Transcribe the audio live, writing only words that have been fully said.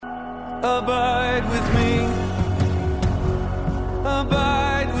Abide with me.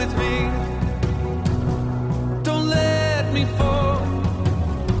 Abide with me. Don't let me fall.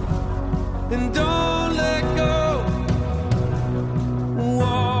 And don't let go.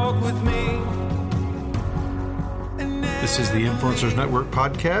 Walk with me. This is the Influencers Network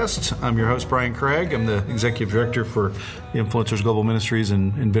podcast. I'm your host, Brian Craig. I'm the executive director for the Influencers Global Ministries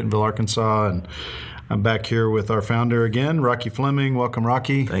in Bentonville, Arkansas. And I'm back here with our founder again, Rocky Fleming. Welcome,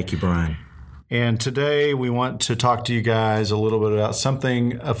 Rocky. Thank you, Brian. And today we want to talk to you guys a little bit about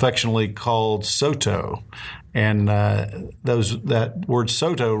something affectionately called SOTO. And that word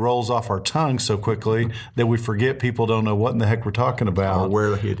SOTO rolls off our tongue so quickly that we forget people don't know what in the heck we're talking about. Or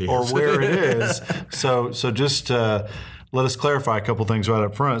where it is. Or where it is. So just let us clarify a couple things right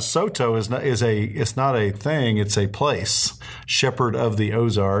up front. SOTO it's not a thing, it's a place, Shepherd of the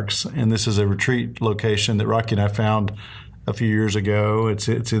Ozarks. And this is a retreat location that Rocky and I found a few years ago. It's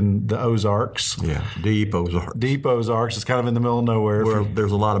in the Ozarks. Yeah, deep Ozarks. Deep Ozarks. It's kind of in the middle of nowhere. Where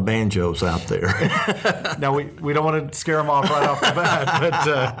there's a lot of banjos out there. Now, we don't want to scare them off right off the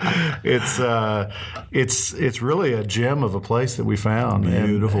bat, but it's really a gem of a place that we found.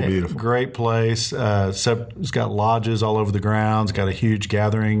 Beautiful. Great place. It's got lodges all over the grounds, got a huge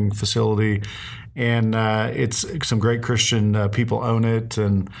gathering facility. And it's some great Christian people own it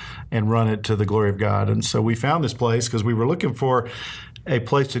and run it to the glory of God. And so we found this place because we were looking for a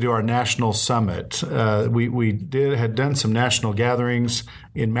place to do our national summit. We had done some national gatherings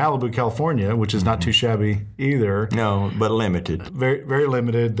in Malibu, California, which is not too shabby either. No, but limited. Very, very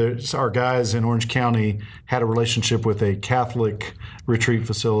limited. Our guys in Orange County had a relationship with a Catholic retreat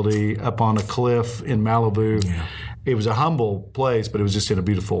facility up on a cliff in Malibu. Yeah. It was a humble place, but it was just in a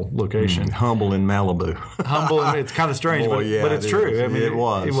beautiful location. Humble in Malibu. Humble, it's kind of strange, but it's true. I mean, it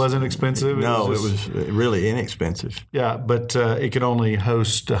was. It wasn't expensive. It was really inexpensive. Yeah, but it could only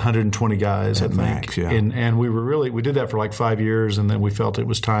host 120 guys, I think. Max, yeah. And we did that for like 5 years, and then we felt it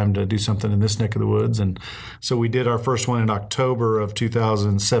was time to do something in this neck of the woods. And so we did our first one in October of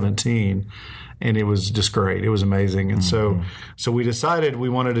 2017. And it was just great. It was amazing. And so we decided we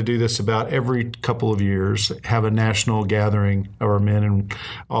wanted to do this about every couple of years, have a national gathering of our men and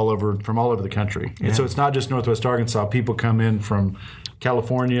from all over the country. And so it's not just Northwest Arkansas. People come in from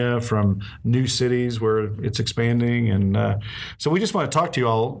California, from new cities where it's expanding. And so we just want to talk to you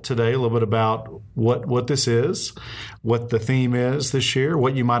all today a little bit about what this is, what the theme is this year,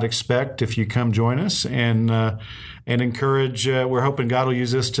 what you might expect if you come join us, and encourage. We're hoping God will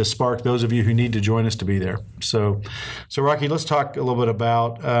use this to spark those of you who need to join us to be there. So Rocky, let's talk a little bit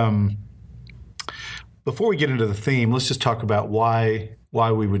about, before we get into the theme, let's just talk about why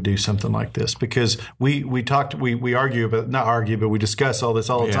we would do something like this, because we argue about, not argue, but we discuss all this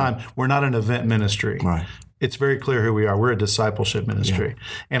all the time. We're not an event ministry. Right. It's very clear who we are. We're a discipleship ministry. Yeah.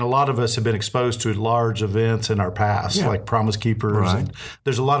 And a lot of us have been exposed to large events in our past, like Promise Keepers. Right. And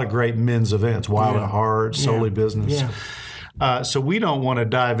there's a lot of great men's events, Wild at Heart, Solely Business. Yeah. So we don't want to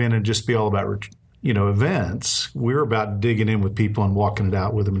dive in and just be all about events. We're about digging in with people and walking it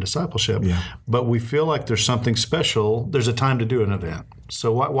out with them in discipleship. Yeah. But we feel like there's something special. There's a time to do an event.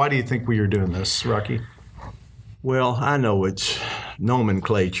 So why do you think we are doing this, Rocky? Well, I know it's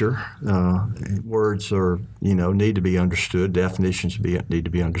nomenclature. Words are, need to be understood. Definitions need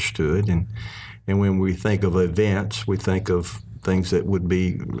to be understood. And when we think of events, we think of things that would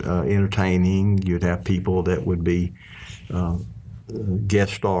be entertaining. You'd have people that would be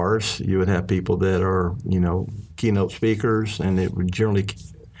guest stars. You would have people that are, keynote speakers, and it would generally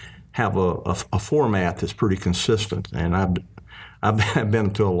have a format that's pretty consistent. And I've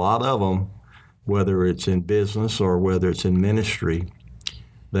been to a lot of them, whether it's in business or whether it's in ministry.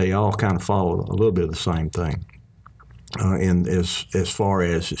 They all kind of follow a little bit of the same thing, and as far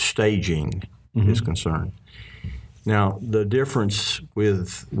as staging is concerned. Now, the difference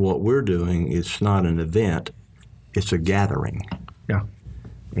with what we're doing is not an event, it's a gathering. Yeah.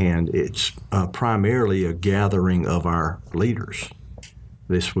 And it's primarily a gathering of our leaders.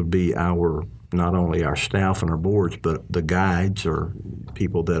 This would be not only our staff and our boards, but the guides or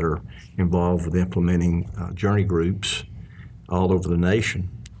people that are involved with implementing journey groups all over the nation.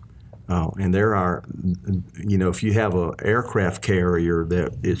 And there are, if you have an aircraft carrier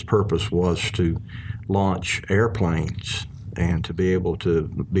that its purpose was to launch airplanes and to be able to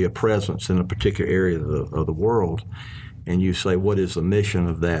be a presence in a particular area of the world, and you say, what is the mission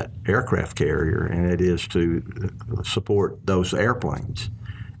of that aircraft carrier? And it is to support those airplanes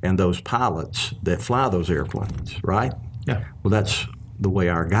and those pilots that fly those airplanes, right? Yeah. Well, that's the way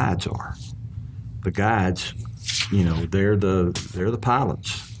our guides are. The guides, they're the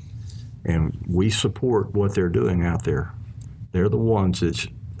pilots, and we support what they're doing out there. They're the ones that's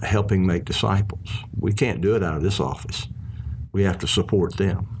helping make disciples. We can't do it out of this office. We have to support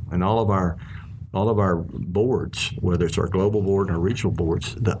them. And all of our boards, whether it's our global board and our regional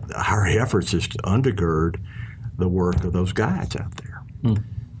boards, our efforts is to undergird the work of those guides out there.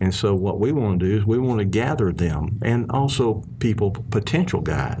 And so what we want to do is we want to gather them, and also people, potential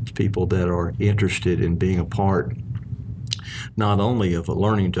guides, people that are interested in being a part not only of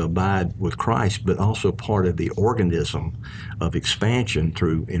learning to abide with Christ, but also part of the organism of expansion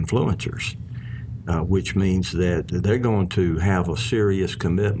through influencers, which means that they're going to have a serious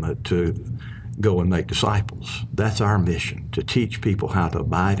commitment to go and make disciples. That's our mission, to teach people how to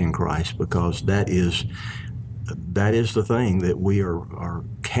abide in Christ, because that is the thing that we are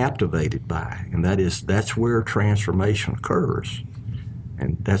captivated by, and that's where transformation occurs,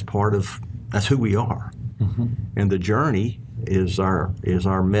 and that's who we are. And the journey is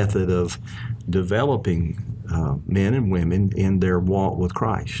our method of developing men and women in their walk with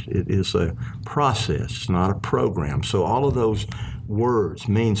Christ. It is a process, not a program. So all of those words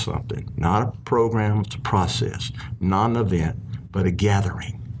mean something. Not a program, it's a process. Not an event, but a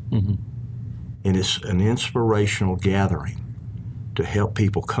gathering. And it's an inspirational gathering to help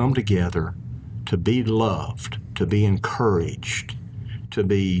people come together, to be loved, to be encouraged, to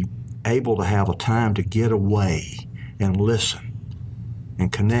be able to have a time to get away and listen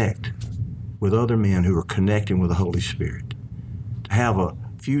and connect with other men who are connecting with the Holy Spirit, to have a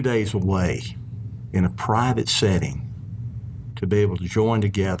few days away in a private setting, to be able to join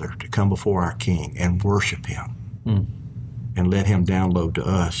together, to come before our King and worship Him. And let Him download to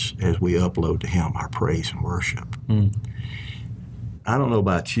us as we upload to Him our praise and worship. I don't know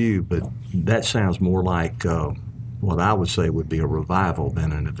about you, but that sounds more like what I would say would be a revival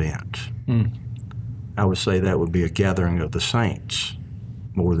than an event. I would say that would be a gathering of the saints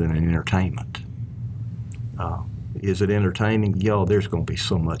more than an entertainment. Is it entertaining? Yo, there's going to be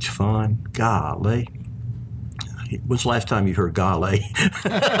so much fun. Golly. When's the last time you heard golly?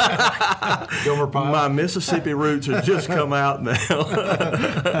 Gomer Pyle. My Mississippi roots have just come out now.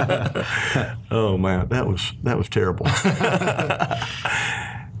 Oh man, that was terrible.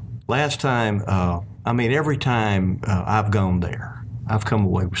 Last time, every time I've gone there, I've come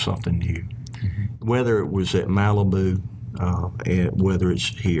away with something new. Whether it was at Malibu, and whether it's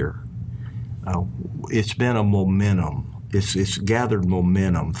here, it's been a momentum. It's gathered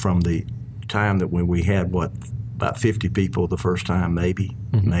momentum from the time that when we had about 50 people the first time, maybe,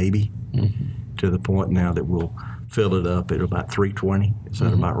 to the point now that we'll fill it up at about 320. Is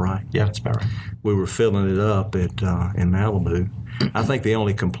that about right? Yeah, that's about right. We were filling it up in Malibu. I think the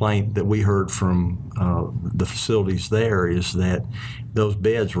only complaint that we heard from the facilities there is that those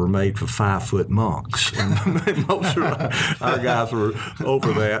beds were made for 5-foot monks, and most of our guys were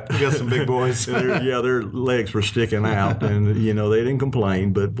over that. We got some big boys. Their legs were sticking out, and they didn't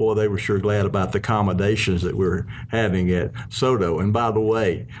complain, but boy, they were sure glad about the accommodations that we're having at Soto. And by the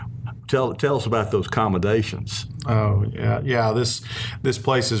way, tell us about those accommodations. Oh yeah. This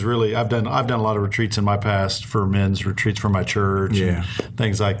place is really. I've done a lot of retreats in my past for men's retreats for my church and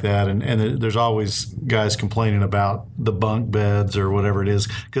things like that. And there's always guys complaining about the bunk beds or whatever it is,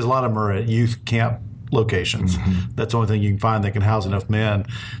 because a lot of them are at youth camp locations. That's the only thing you can find that can house enough men.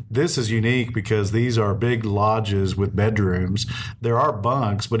 This is unique because these are big lodges with bedrooms. There are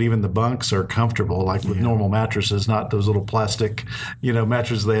bunks, but even the bunks are comfortable, like with normal mattresses, not those little plastic,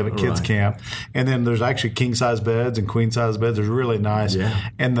 mattresses they have at kids camp. And then there's actually king size beds and queen size beds. They're really nice. Yeah.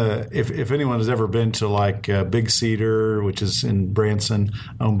 And if anyone has ever been to like Big Cedar, which is in Branson,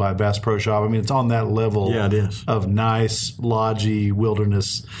 owned by Bass Pro Shop, it's on that level it is. Of nice, lodgy,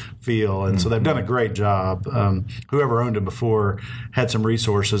 wilderness feel. And so they've done a great job. Whoever owned it before had some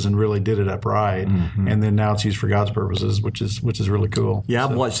resources and really did it upright. And then now it's used for God's purposes, which is really cool. Yeah,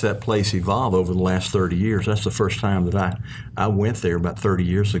 I've watched that place evolve over the last 30 years. That's the first time that I went there about 30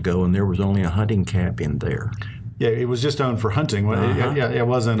 years ago, and there was only a hunting cabin there. Yeah, it was just owned for hunting. It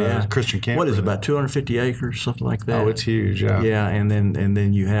wasn't a Christian camp. What is it, about 250 acres, something like that? Oh, it's huge, yeah. Yeah, and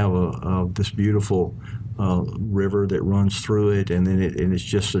then you have this beautiful river that runs through it, and then it's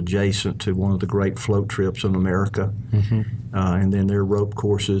just adjacent to one of the great float trips in America. And then there are rope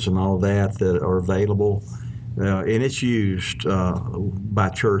courses and all that are available. And it's used by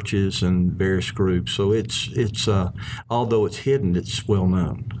churches and various groups. So it's although it's hidden, it's well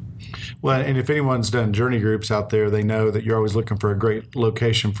known. Well, and if anyone's done journey groups out there, they know that you're always looking for a great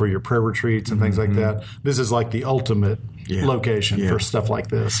location for your prayer retreats and things like that. This is like the ultimate location for stuff like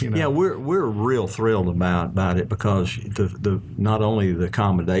this. Yeah, we're real thrilled about it because the not only the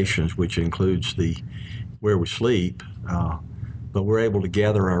accommodations, which includes where we sleep, but we're able to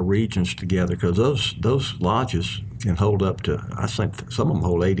gather our regions together because those lodges can hold up to, I think some of them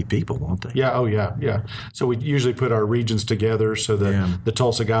hold 80 people, won't they? Yeah, oh yeah, yeah. So we usually put our regions together so that the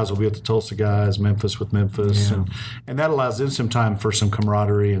Tulsa guys will be with the Tulsa guys, Memphis with Memphis, and that allows them some time for some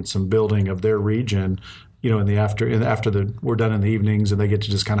camaraderie and some building of their region. You know, we're done in the evenings, and they get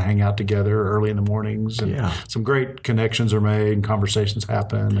to just kind of hang out together early in the mornings, and some great connections are made and conversations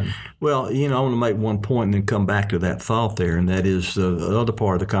happen. And well, you know, I want to make one point and then come back to that thought there, and that is the other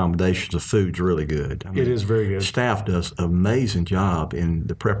part of the accommodations. The food's really good. I mean, it is very good. Staff does an amazing job in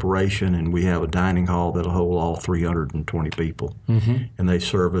the preparation, and we have a dining hall that'll hold all 320 people, and they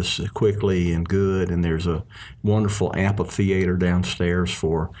serve us quickly and good. And there's a wonderful amphitheater downstairs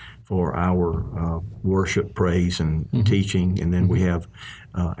for our worship, praise, and teaching. And then we have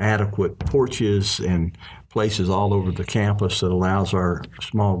adequate porches and places all over the campus that allows our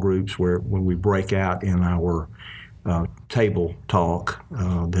small groups where when we break out in our table talk,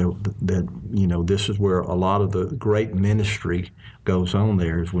 that you know, this is where a lot of the great ministry goes on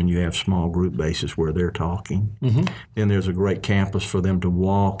there, is when you have small group bases where they're talking. Then there's a great campus for them to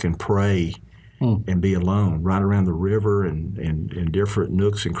walk and pray and be alone right around the river and different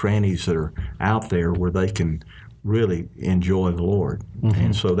nooks and crannies that are out there where they can really enjoy the Lord.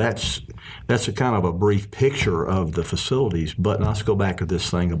 And so that's a kind of a brief picture of the facilities. But let's go back to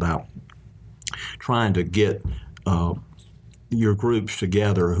this thing about trying to get your groups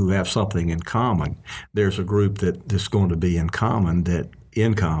together who have something in common. There's a group that's going to be in common that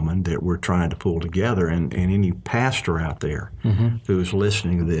we're trying to pull together, and any pastor out there who is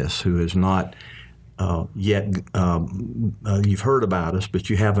listening to this who is not yet you've heard about us, but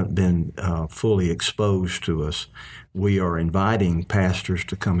you haven't been fully exposed to us, we are inviting pastors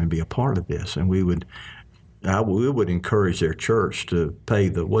to come and be a part of this, and we would encourage their church to pay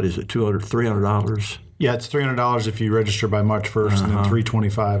the, what is it, $300? Yeah, it's $300 if you register by March 1st, and then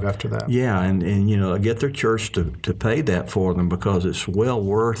 $325 after that. Yeah, and you know, get their church to pay that for them because it's well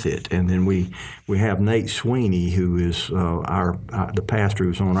worth it. And then we have Nate Sweeney, who is the pastor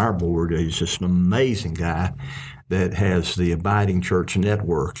who's on our board. He's just an amazing guy that has the Abiding Church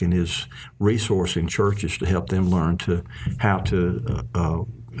Network and is resourcing churches to help them learn how to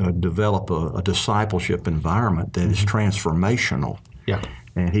develop a discipleship environment that is transformational. Yeah,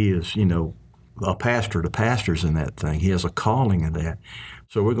 and he is, you know, a pastor to pastors in that thing. He has a calling in that.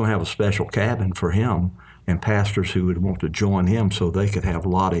 So we're going to have a special cabin for him and pastors who would want to join him so they could have a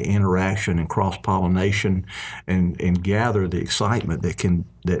lot of interaction and cross-pollination and gather the excitement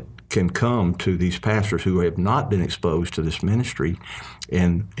that can come to these pastors who have not been exposed to this ministry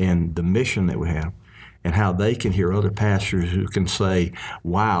and the mission that we have, and how they can hear other pastors who can say,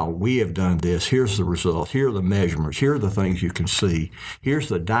 wow, we have done this. Here's the results. Here are the measurements. Here are the things you can see. Here's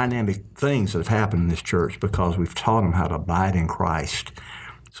the dynamic things that have happened in this church because we've taught them how to abide in Christ.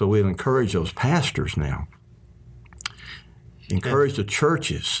 So we'll encourage those pastors now. Encourage the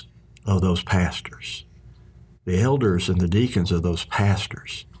churches of those pastors, the elders and the deacons of those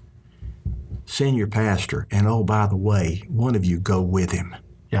pastors. Send your pastor, and oh, by the way, one of you go with him.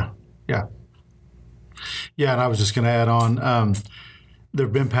 Yeah, yeah. Yeah, and I was just going to add on, there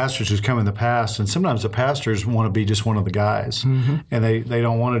have been pastors who've come in the past, and sometimes the pastors want to be just one of the guys, and they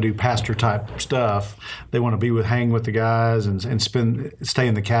don't want to do pastor-type stuff. They want to hang with the guys and stay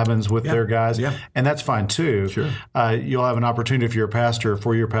in the cabins with their guys, and that's fine too. Sure. You'll have an opportunity if you're a pastor,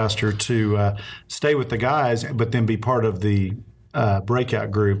 for your pastor to stay with the guys, but then be part of the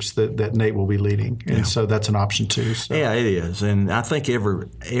breakout groups that Nate will be leading, and so that's an option too. So. Yeah, it is, and I think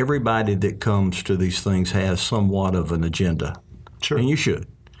everybody that comes to these things has somewhat of an agenda. Sure, and you should.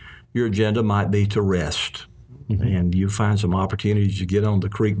 Your agenda might be to rest, and you find some opportunities to get on the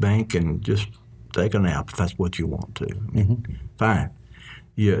creek bank and just take a nap if that's what you want to. Fine.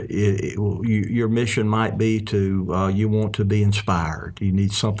 Your mission might be to you want to be inspired. You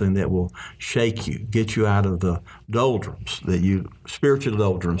need something that will shake you, get you out of the doldrums spiritual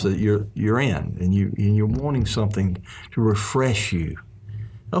doldrums that you're in, and you're wanting something to refresh you.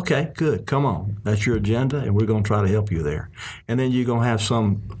 Okay, good. Come on. That's your agenda, and we're going to try to help you there. And then you're going to have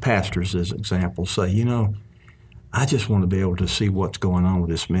some pastors, as examples, say, you know, I just want to be able to see what's going on with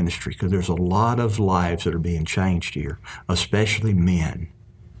this ministry because there's a lot of lives that are being changed here, especially men.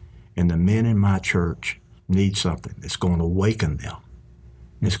 And the men in my church need something that's going to awaken them.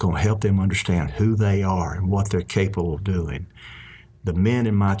 It's going to help them understand who they are and what they're capable of doing. The men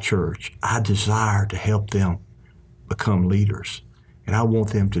in my church, I desire to help them become leaders. And I want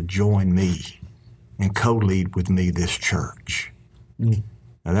them to join me and co-lead with me this church. Now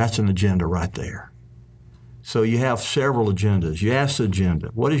that's an agenda right there. So you have several agendas. You ask the agenda,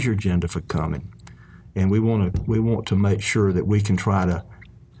 what is your agenda for coming? And we want to make sure that we can try to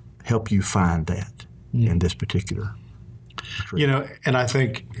help you find that in this particular trip. You know, and I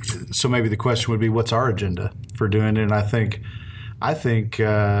think, so maybe the question would be, what's our agenda for doing it? And I think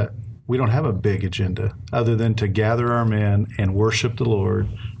we don't have a big agenda other than to gather our men and worship the Lord,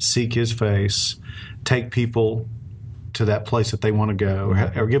 seek His face, take people to that place that they want to go,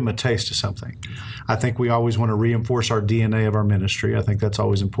 or give them a taste of something. I think we always want to reinforce our DNA of our ministry. I think that's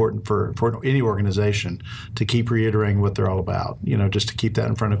always important for any organization to keep reiterating what they're all about, you know, just to keep that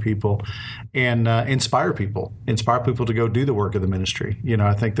in front of people and inspire people to go do the work of the ministry. You know,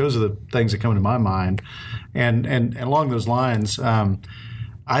 I think those are the things that come into my mind. And along those lines,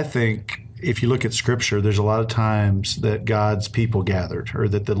 I think if you look at Scripture, there's a lot of times that God's people gathered, or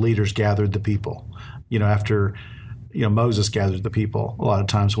that the leaders gathered the people. You know, after Moses gathered the people a lot of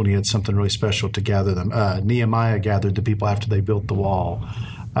times when he had something really special to gather them. Nehemiah gathered the people after they built the wall.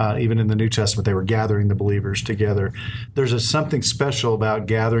 Even in the New Testament, they were gathering the believers together. There's something special about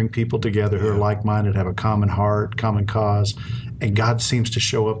gathering people together who are like-minded, have a common heart, common cause, and God seems to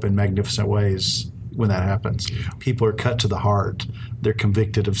show up in magnificent ways when that happens. People are cut to the heart. They're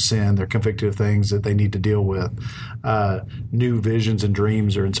convicted of sin. They're convicted of things that they need to deal with. New visions and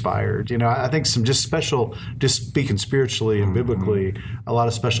dreams are inspired. You know, I think some just speaking spiritually and biblically, a lot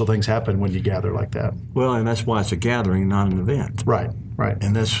of special things happen when you gather like that. Well, and that's why it's a gathering, not an event. Right.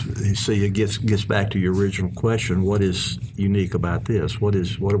 And that's, you see, it gets back to your original question: what is unique about this? What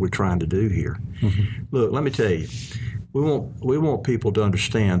are we trying to do here? Mm-hmm. Look, let me tell you. We want people to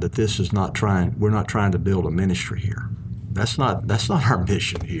understand that this is we're not trying to build a ministry here. That's not our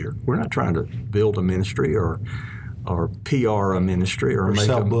mission here. We're not trying to build a ministry or PR a ministry or make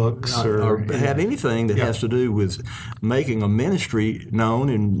sell books or have anything that has to do with making a ministry known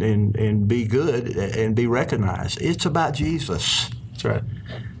and be good and be recognized. It's about Jesus. That's right.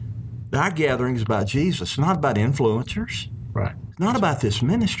 Our gathering is about Jesus, not about influencers. Right. It's not about this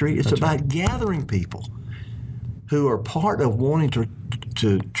ministry. It's about gathering people who are part of wanting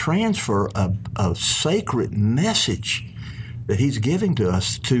to transfer a sacred message that He's giving to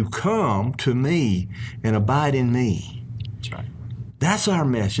us, to come to me and abide in me. That's right. That's our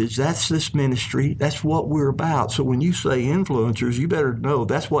message. That's this ministry. That's what we're about. So when you say influencers, you better know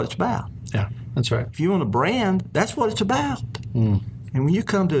that's what it's about. Yeah, that's right. If you want a brand, that's what it's about. And when you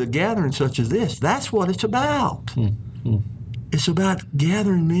come to a gathering such as this, that's what it's about. It's about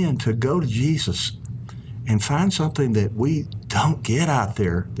gathering men to go to Jesus and find something that we don't get out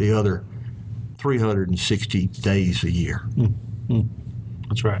there the other 360 days a year.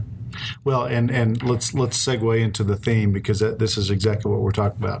 That's right. Well, and let's segue into the theme, because this is exactly what we're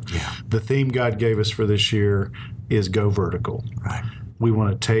talking about. Yeah. The theme God gave us for this year is go vertical. Right. We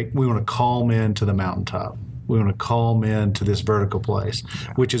want to call men to the mountaintop. We want to call men to this vertical place,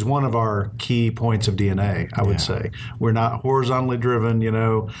 which is one of our key points of DNA, I would say. We're not horizontally driven, you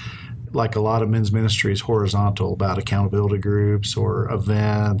know, like a lot of men's ministry is horizontal, about accountability groups or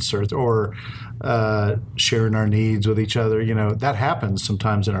events or sharing our needs with each other. You know, that happens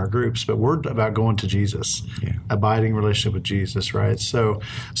sometimes in our groups, but we're about going to Jesus, abiding relationship with Jesus, right? So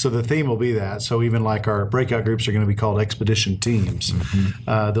the theme will be that. So even like our breakout groups are going to be called expedition teams.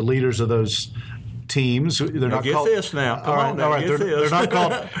 The leaders of those teams, they're not get called. This now. Come on now, all right. They're not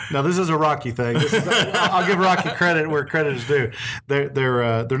called. Now this is a Rocky thing. I'll give Rocky credit where credit is due.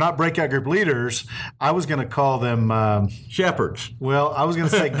 They're not breakout group leaders. I was going to call them shepherds. Well, I was going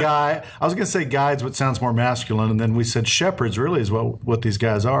to say guides, which sounds more masculine, and then we said shepherds. Really, is what these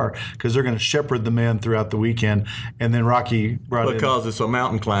guys are, because they're going to shepherd the men throughout the weekend. And then Rocky brought because it's a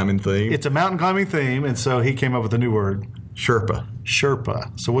mountain climbing theme. It's a mountain climbing theme, and so he came up with a new word. Sherpa.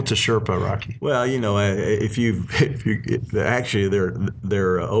 So what's a Sherpa, Rocky? Well, you know, if you actually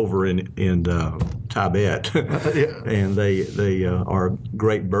they're over in Tibet, and they are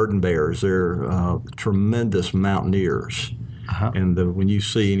great burden bearers. They're tremendous mountaineers, and when you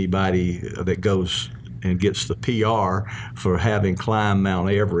see anybody that goes and gets the PR for having climbed Mount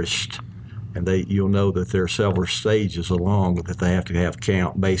Everest, and you'll know that there are several stages along that they have to have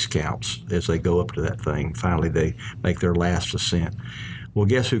base counts as they go up to that thing. Finally, they make their last ascent. Well,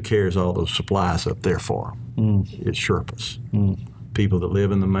 guess who carries all those supplies up there for them? It's Sherpas. People that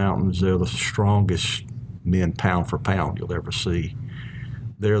live in the mountains, they're the strongest men pound for pound you'll ever see.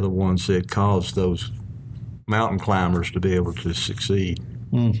 They're the ones that cause those mountain climbers to be able to succeed.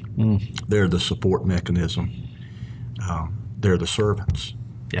 They're the support mechanism. They're the servants.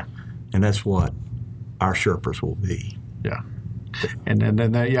 Yeah. And that's what our Sherpas will be. Yeah.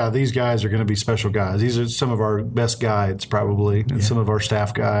 And these guys are going to be special guys. These are some of our best guides probably, and some of our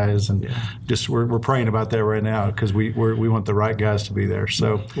staff guys, and just we're praying about that right now because we want the right guys to be there.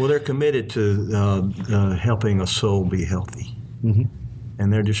 So well, they're committed to helping a soul be healthy. Mm-hmm.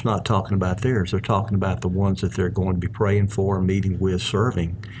 And they're just not talking about theirs. They're talking about the ones that they're going to be praying for, meeting with,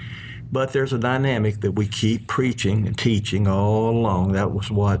 serving. But there's a dynamic that we keep preaching and teaching all along. That was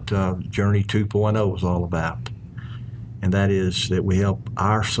what Journey 2.0 was all about. And that is that we help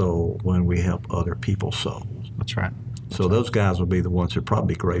our soul when we help other people's souls. That's right. So those guys will be the ones that are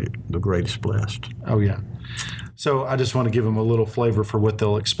probably the greatest blessed. Oh, yeah. So I just want to give them a little flavor for what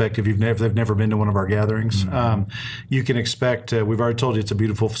they'll expect if they've never been to one of our gatherings. Mm-hmm. You can expect, we've already told you it's a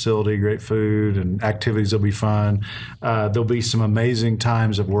beautiful facility, great food, and activities will be fun. There'll be some amazing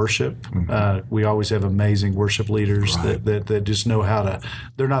times of worship. Mm-hmm. We always have amazing worship leaders that just know how to,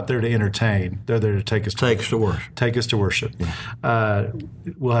 they're not there to entertain. They're there to take us to worship. Take us to worship. Yeah.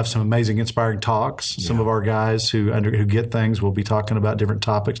 We'll have some amazing, inspiring talks. Some of our guys who get things will be talking about different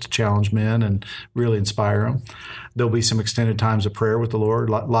topics to challenge men and really inspire them. There'll be some extended times of prayer with the Lord,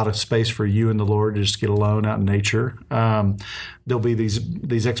 a lot of space for you and the Lord to just get alone out in nature. There'll be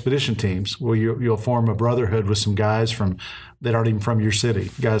these expedition teams where you'll form a brotherhood with some guys that aren't even from your city,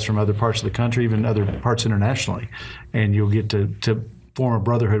 guys from other parts of the country, even other parts internationally, and you'll get to form a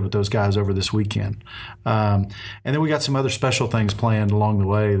brotherhood with those guys over this weekend. And then we got some other special things planned along the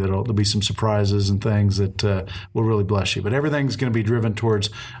way. There'll be some surprises and things that will really bless you. But everything's going to be driven towards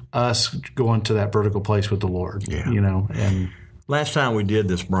us going to that vertical place with the Lord. Yeah. And last time we did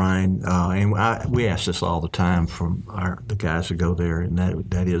this, Brian, and we ask this all the time from the guys that go there, and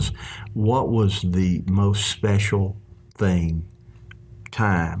that is, what was the most special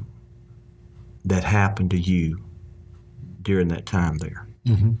time that happened to you during that time there?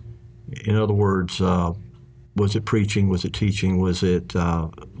 Mm-hmm. In other words, was it preaching? Was it teaching? Was it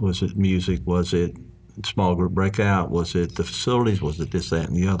music? Was it small group breakout? Was it the facilities? Was it this, that,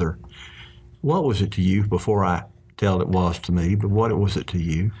 and the other? What was it to you before I tell it was to me, but what was it to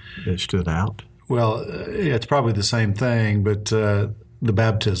you that stood out? Well, it's probably the same thing, but the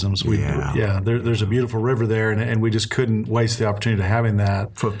baptisms. There's a beautiful river there, and we just couldn't waste the opportunity of having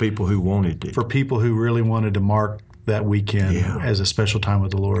that. For people who wanted to. For people who really wanted to mark that weekend as a special time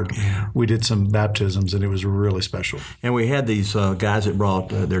with the Lord. Yeah. We did some baptisms, and it was really special. And we had these guys that brought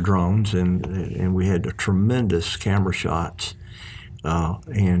their drones, and we had tremendous camera shots.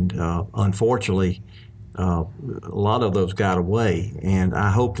 Unfortunately, a lot of those got away, and I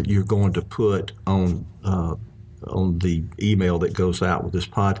hope that you're going to put on the email that goes out with this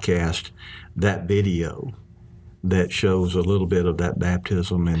podcast that video that shows a little bit of that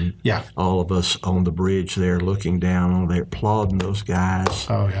baptism, and all of us on the bridge there looking down on there, applauding those guys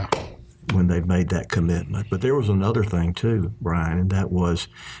when they made that commitment. But there was another thing too, Brian, and that was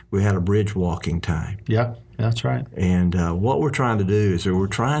we had a bridge walking time. Yeah, that's right. And what we're trying to do is we're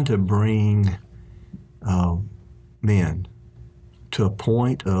trying to bring men to a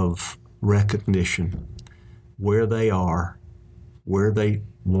point of recognition where they are, where they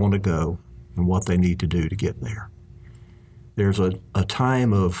want to go, and what they need to do to get there. There's a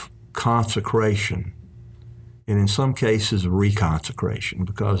time of consecration, and in some cases reconsecration,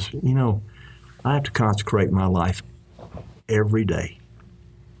 because, I have to consecrate my life every day.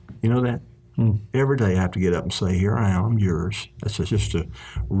 You know that? Every day I have to get up and say, here I am, I'm yours. That's just a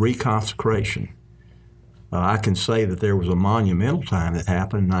reconsecration. I can say that there was a monumental time that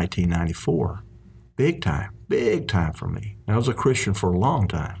happened in 1994. Big time for me. I was a Christian for a long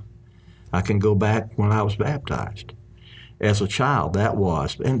time. I can go back when I was baptized. As a child, that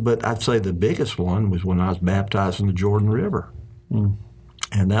was. But I'd say the biggest one was when I was baptized in the Jordan River. And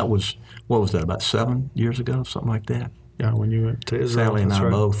that was, what was that, about 7 years ago, something like that? Yeah, when you went to Israel. Sally and I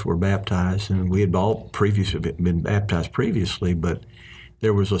both were baptized, and we had all been baptized previously, but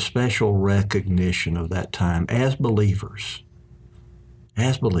there was a special recognition of that time as believers,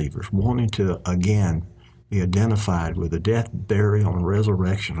 wanting to, again, be identified with the death, burial, and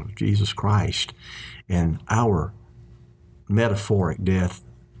resurrection of Jesus Christ, and our metaphoric death,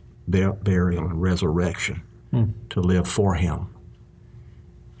 burial, and resurrection to live for Him.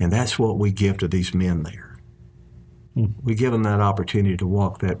 And that's what we give to these men there. We give them that opportunity to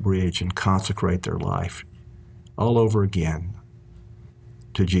walk that bridge and consecrate their life all over again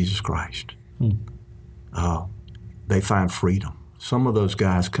to Jesus Christ. They find freedom. Some of those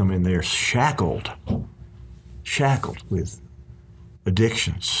guys come in there shackled with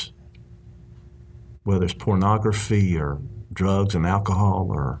addictions, whether it's pornography or drugs and alcohol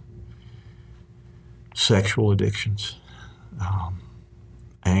or sexual addictions,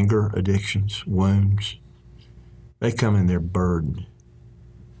 anger addictions, wounds. They come in there burdened,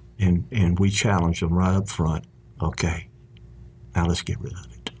 and we challenge them right up front. Okay, now let's get rid of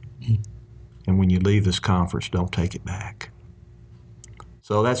it. And when you leave this conference, don't take it back.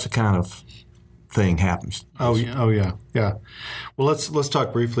 So that's the kind of thing happens. Oh yeah. Well, let's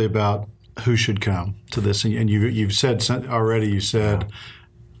talk briefly about who should come to this. And you've said already. You said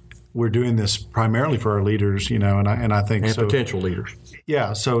we're doing this primarily for our leaders, and I think and so. Potential leaders.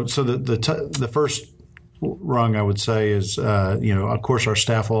 Yeah. So the first rung I would say is of course our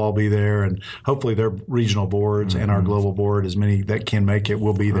staff will all be there, and hopefully their regional boards and our global board, as many that can make it,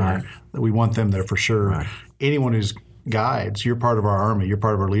 will be there. Right. We want them there for sure. Right. Anyone who's guides, you're part of our army, you're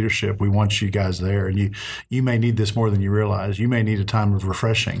part of our leadership. We want you guys there, and you may need this more than you realize. You may need a time of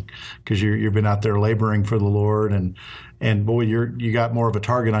refreshing because you've been out there laboring for the Lord, and boy, you got more of a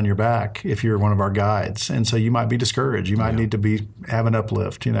target on your back if you're one of our guides, and so you might be discouraged. You might need to have an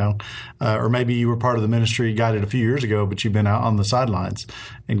uplift, or maybe you were part of the ministry guided a few years ago, but you've been out on the sidelines,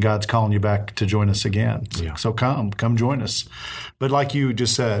 and God's calling you back to join us again. Yeah. So come join us. But like you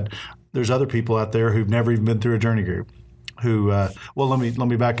just said, there's other people out there who've never even been through a journey group. Let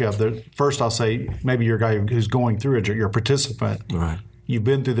me back up. First, I'll say maybe you're a guy who's going through it. You're a participant. Right. You've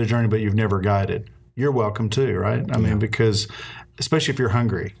been through the journey, but you've never guided. You're welcome too, right? I mean, because especially if you're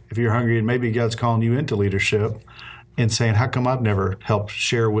hungry, and maybe God's calling you into leadership and saying, "How come I've never helped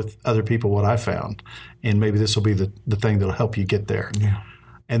share with other people what I found?" And maybe this will be the thing that'll help you get there. Yeah.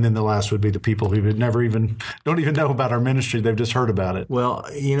 And then the last would be the people who don't even know about our ministry. They've just heard about it. Well,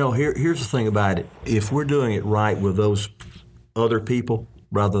 here's the thing about it. If we're doing it right with those other people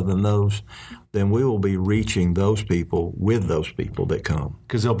rather than those, then we will be reaching those people with those people that come.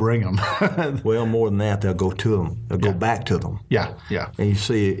 Because they'll bring them. Well, more than that, they'll go to them. They'll go back to them. Yeah. And you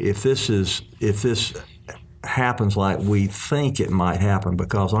see, if this happens like we think it might happen,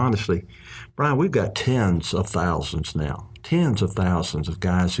 because honestly, Brian, we've got tens of thousands now. Tens of thousands of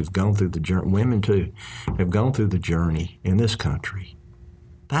guys who've gone through the journey, women too, have gone through the journey in this country.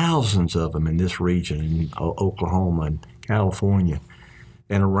 Thousands of them in this region, in Oklahoma and California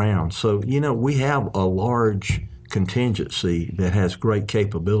and around. So, we have a large contingency that has great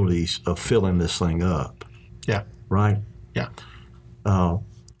capabilities of filling this thing up. Yeah. Right? Yeah.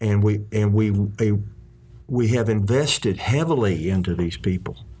 And we have invested heavily into these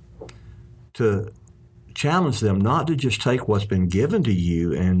people to challenge them not to just take what's been given to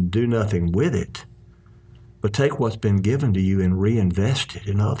you and do nothing with it, but take what's been given to you and reinvest it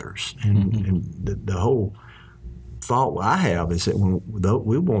in others. And the whole thought I have is that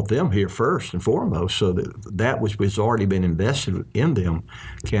we want them here first and foremost, so that which has already been invested in them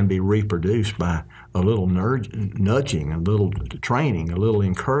can be reproduced by a little nudging, a little training, a little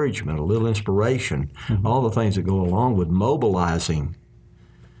encouragement, a little inspiration, all the things that go along with mobilizing.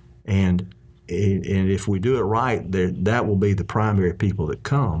 And if we do it right, that will be the primary people that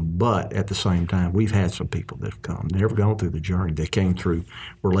come. But at the same time, we've had some people that have come. They've never gone through the journey. They came through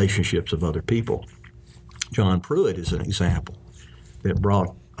relationships of other people. John Pruitt is an example that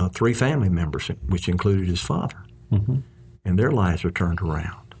brought 3 family members, which included his father. And their lives were turned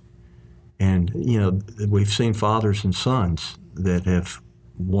around. And, we've seen fathers and sons that have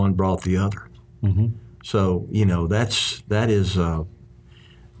one brought the other. So, that is...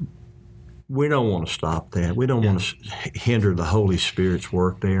 we don't want to stop that. We don't want to hinder the Holy Spirit's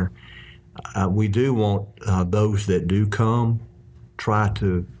work there. We do want those that do come, try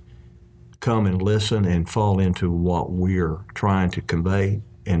to come and listen and fall into what we're trying to convey,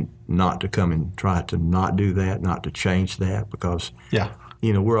 and not to come and try to not do that, not to change that, because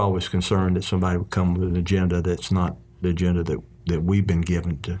we're always concerned that somebody would come with an agenda that's not the agenda that we've been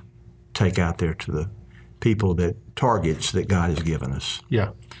given to take out there to the people targets that God has given us. Yeah.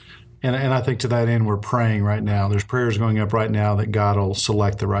 And I think to that end, we're praying right now. There's prayers going up right now that God will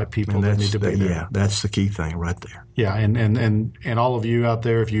select the right people that need to be there. Yeah, that's the key thing right there. Yeah, and all of you out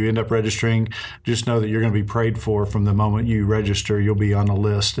there, if you end up registering, just know that you're going to be prayed for from the moment you register. You'll be on a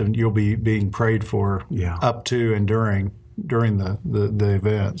list, and you'll be being prayed for up to and during the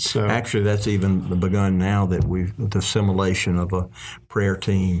event. So actually, that's even begun now that the assimilation of a prayer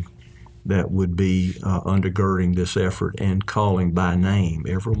team that would be undergirding this effort and calling by name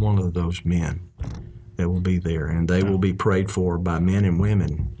every one of those men that will be there. And they will be prayed for by men and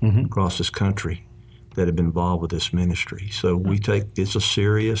women across this country that have been involved with this ministry. So it's a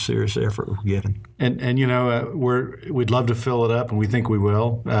serious effort we're giving. And we'd love to fill it up, and we think we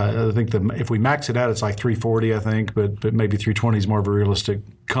will. I think if we max it out, it's like 340, I think, but maybe 320 is more of a realistic,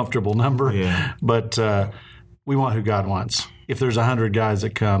 comfortable number. Yeah. But we want who God wants. if there's 100 guys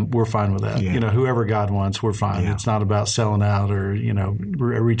that come, we're fine with that. Yeah. Whoever God wants, we're fine. Yeah. It's not about selling out or,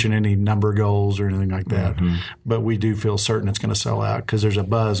 reaching any number goals or anything like that. Mm-hmm. But we do feel certain it's going to sell out because there's a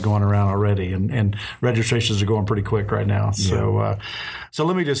buzz going around already, and registrations are going pretty quick right now. So, so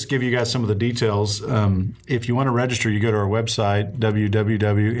let me just give you guys some of the details. If you want to register, you go to our website,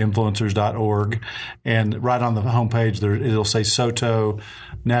 www.influencers.org, and right on the homepage, it'll say SOTO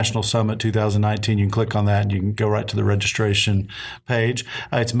National Summit 2019. You can click on that, and you can go right to the registration page.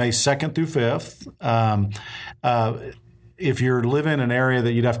 It's May 2nd through 5th. If you're living in an area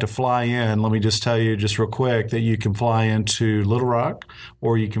that you'd have to fly in, let me just tell you just real quick that you can fly into Little Rock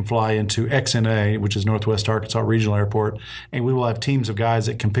or you can fly into XNA, which is Northwest Arkansas Regional Airport, and we will have teams of guys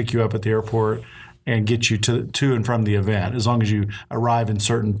that can pick you up at the airport and get you to and from the event as long as you arrive in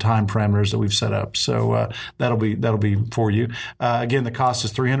certain time parameters that we've set up. So that'll be for you. Again, the cost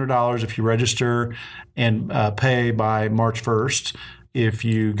is $300 if you register and pay by March 1st. If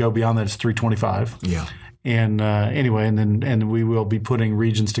you go beyond that, it's $325. Yeah. And anyway, and we will be putting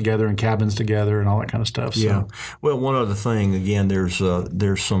regions together and cabins together and all that kind of stuff. So. Yeah. Well, one other thing, again, there's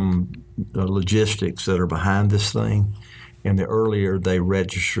some logistics that are behind this thing, and the earlier they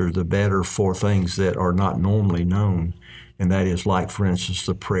register, the better for things that are not normally known, and that is like, for instance,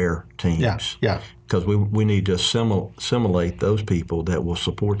 the prayer teams. Yeah. Because we need to assimilate those people that will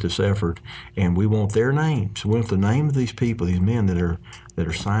support this effort, and we want their names. We want the name of these people, these men that are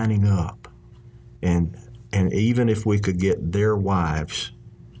signing up, and even if we could get their wives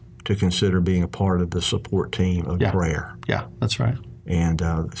to consider being a part of the support team of prayer. Yeah, that's right. And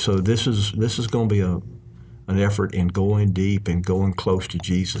so this is going to be an effort in going deep and going close to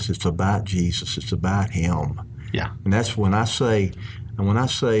Jesus. It's about Jesus. It's about Him. Yeah. And that's when I say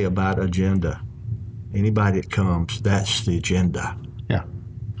about agenda, anybody that comes, that's the agenda. Yeah.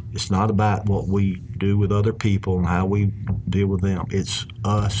 It's not about what we do with other people and how we deal with them. It's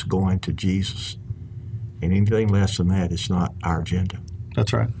us going to Jesus. And anything less than that is not our agenda.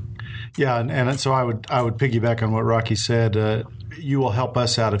 That's right. Yeah, and so I would piggyback on what Rocky said. You will help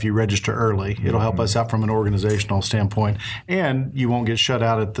us out if you register early. It'll help us out from an organizational standpoint, and you won't get shut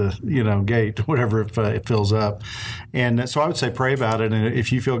out at the gate, whatever, if it fills up. And so I would say pray about it, and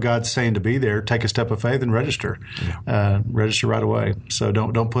if you feel God's saying to be there, take a step of faith and register. Yeah. Register right away. So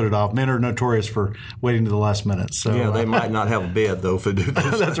don't put it off. Men are notorious for waiting to the last minute. So they might not have a bed though if they do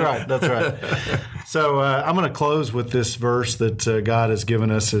this. That's right. So I'm going to close with this verse that God has given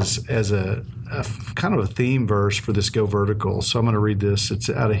us as a kind of a theme verse for this Go Vertical. So I'm going to read this. It's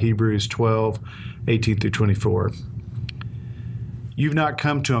out of Hebrews 12:18-24. You've not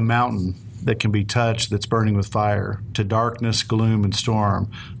come to a mountain that can be touched that's burning with fire, to darkness, gloom, and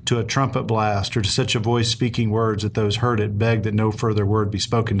storm, to a trumpet blast, or to such a voice speaking words that those heard it begged that no further word be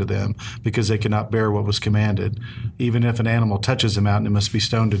spoken to them, because they could not bear what was commanded. Even if an animal touches a mountain, it must be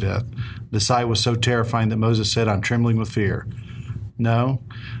stoned to death. The sight was so terrifying that Moses said, I'm trembling with fear. No,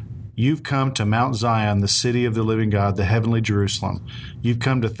 you've come to Mount Zion, the city of the living God, the heavenly Jerusalem. You've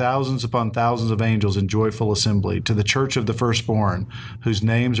come to thousands upon thousands of angels in joyful assembly, to the church of the firstborn, whose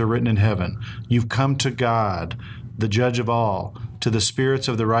names are written in heaven. You've come to God, the judge of all, to the spirits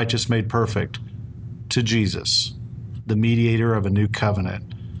of the righteous made perfect, to Jesus, the mediator of a new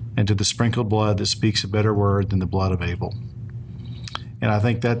covenant, and to the sprinkled blood that speaks a better word than the blood of Abel. And I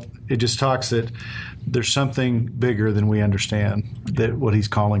think that it just talks that there's something bigger than we understand, that what He's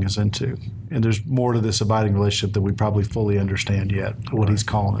calling us into. And there's more to this abiding relationship that we probably fully understand yet, what He's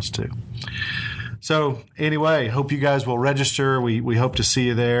calling us to. So anyway, hope you guys will register. We hope to see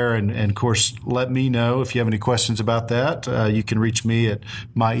you there. And of course, let me know if you have any questions about that. You can reach me at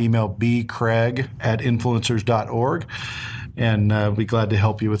my email, bcraig@influencers.org. And I'll be glad to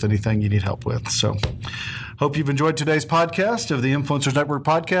help you with anything you need help with. So hope you've enjoyed today's podcast of the Influencers Network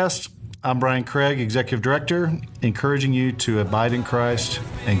podcast. I'm Brian Craig, Executive Director, encouraging you to abide in Christ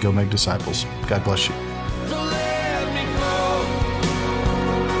and go make disciples. God bless you. So let me go,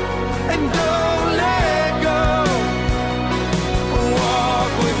 and don't let go.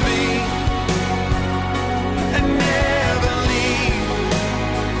 Walk with me and never leave.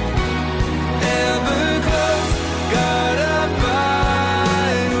 Ever close, God,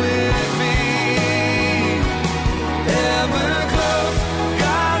 abide with me. Ever close,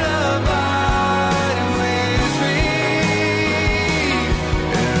 God, abide with me.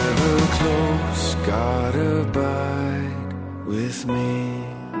 Ever close, God, abide with me.